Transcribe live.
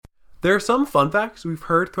There are some fun facts we've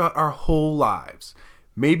heard throughout our whole lives.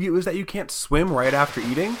 Maybe it was that you can't swim right after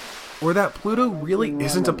eating, or that Pluto really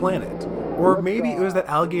isn't a planet, or maybe it was that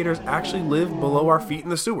alligators actually live below our feet in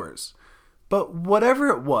the sewers. But whatever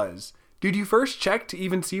it was, did you first check to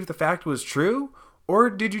even see if the fact was true, or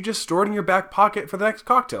did you just store it in your back pocket for the next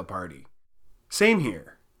cocktail party? Same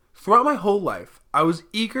here. Throughout my whole life, I was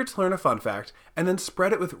eager to learn a fun fact and then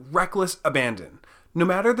spread it with reckless abandon. No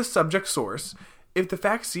matter the subject source, if the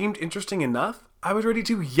fact seemed interesting enough, I was ready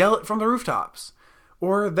to yell it from the rooftops.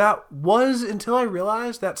 Or that was until I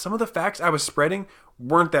realized that some of the facts I was spreading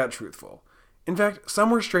weren't that truthful. In fact, some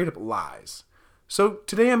were straight up lies. So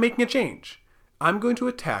today I'm making a change. I'm going to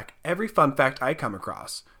attack every fun fact I come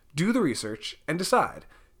across, do the research, and decide,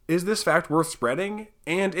 is this fact worth spreading?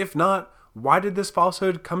 And if not, why did this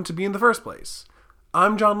falsehood come to be in the first place?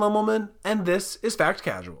 I'm John Lummelman, and this is Fact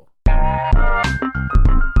Casual.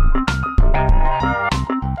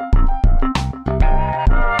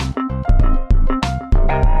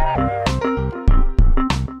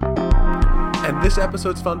 And this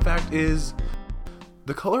episode's fun fact is,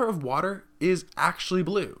 the color of water is actually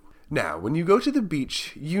blue. Now, when you go to the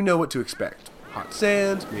beach, you know what to expect. Hot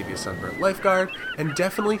sand, maybe a sunburnt lifeguard, and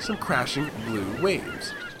definitely some crashing blue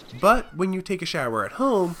waves. But when you take a shower at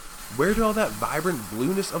home, where did all that vibrant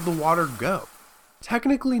blueness of the water go?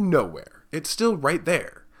 Technically nowhere. It's still right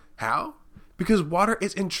there. How? Because water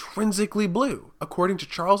is intrinsically blue, according to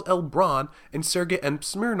Charles L. Braun and Sergei N.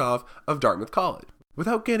 Smirnov of Dartmouth College.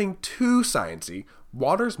 Without getting too sciencey,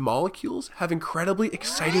 water's molecules have incredibly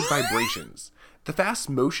excited vibrations. The fast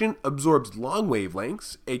motion absorbs long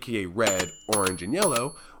wavelengths, aka red, orange, and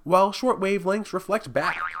yellow, while short wavelengths reflect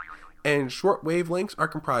back. And short wavelengths are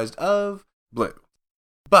comprised of blue.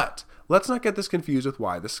 But let's not get this confused with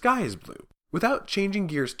why the sky is blue. Without changing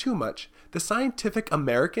gears too much, the Scientific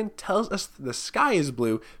American tells us the sky is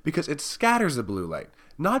blue because it scatters the blue light,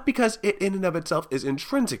 not because it in and of itself is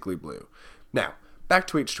intrinsically blue. Now, back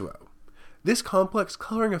to H2O. This complex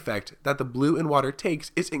coloring effect that the blue in water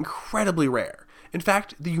takes is incredibly rare. In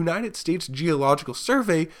fact, the United States Geological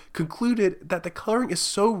Survey concluded that the coloring is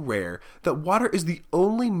so rare that water is the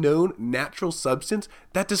only known natural substance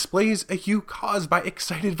that displays a hue caused by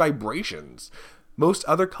excited vibrations. Most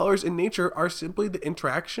other colors in nature are simply the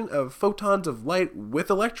interaction of photons of light with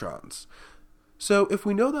electrons. So if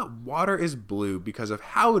we know that water is blue because of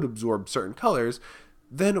how it absorbs certain colors,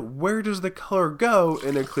 then where does the color go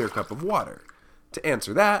in a clear cup of water? To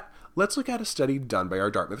answer that, let's look at a study done by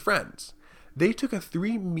our Dartmouth friends. They took a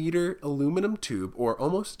 3-meter aluminum tube, or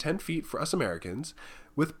almost 10 feet for us Americans,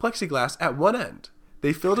 with plexiglass at one end.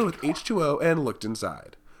 They filled it with H2O and looked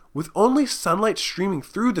inside. With only sunlight streaming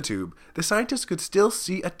through the tube, the scientists could still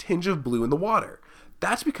see a tinge of blue in the water.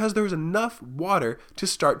 That's because there was enough water to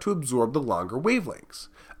start to absorb the longer wavelengths.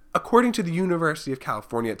 According to the University of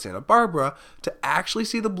California at Santa Barbara, to actually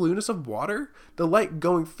see the blueness of water, the light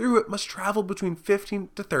going through it must travel between 15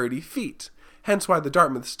 to 30 feet. Hence why the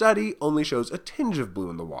Dartmouth study only shows a tinge of blue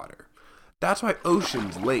in the water. That's why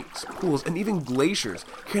oceans, lakes, pools, and even glaciers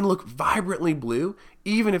can look vibrantly blue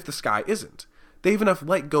even if the sky isn't. They have enough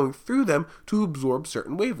light going through them to absorb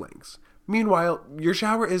certain wavelengths. Meanwhile, your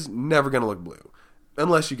shower is never going to look blue,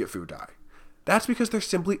 unless you get food dye. That's because there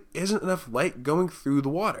simply isn't enough light going through the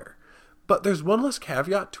water. But there's one less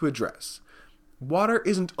caveat to address. Water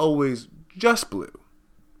isn't always just blue.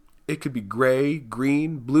 It could be gray,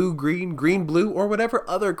 green, green, blue, or whatever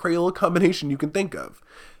other Crayola combination you can think of.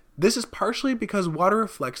 This is partially because water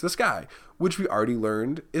reflects the sky, which we already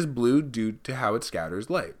learned is blue due to how it scatters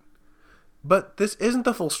light. But this isn't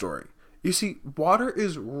the full story. You see, water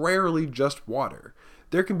is rarely just water.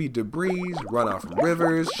 There can be debris, runoff from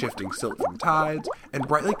rivers, shifting silt from tides, and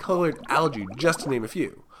brightly colored algae, just to name a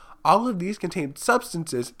few. All of these contain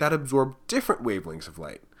substances that absorb different wavelengths of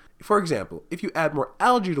light. For example, if you add more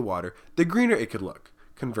algae to water, the greener it could look.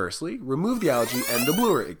 Conversely, remove the algae and the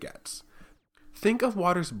bluer it gets. Think of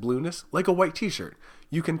water's blueness like a white t-shirt.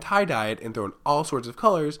 You can tie-dye it and throw in all sorts of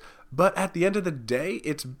colors, but at the end of the day,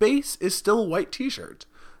 its base is still a white t-shirt.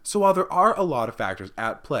 So while there are a lot of factors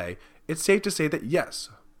at play, it's safe to say that yes,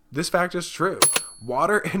 this fact is true.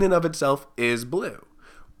 Water in and of itself is blue.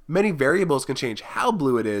 Many variables can change how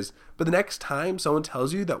blue it is, but the next time someone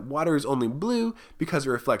tells you that water is only blue because it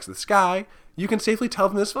reflects the sky, you can safely tell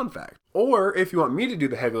them this fun fact. Or if you want me to do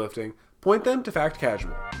the heavy lifting, point them to Fact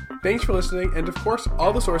Casual. Thanks for listening, and of course,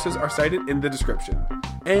 all the sources are cited in the description.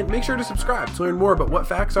 And make sure to subscribe to learn more about what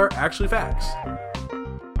facts are actually facts.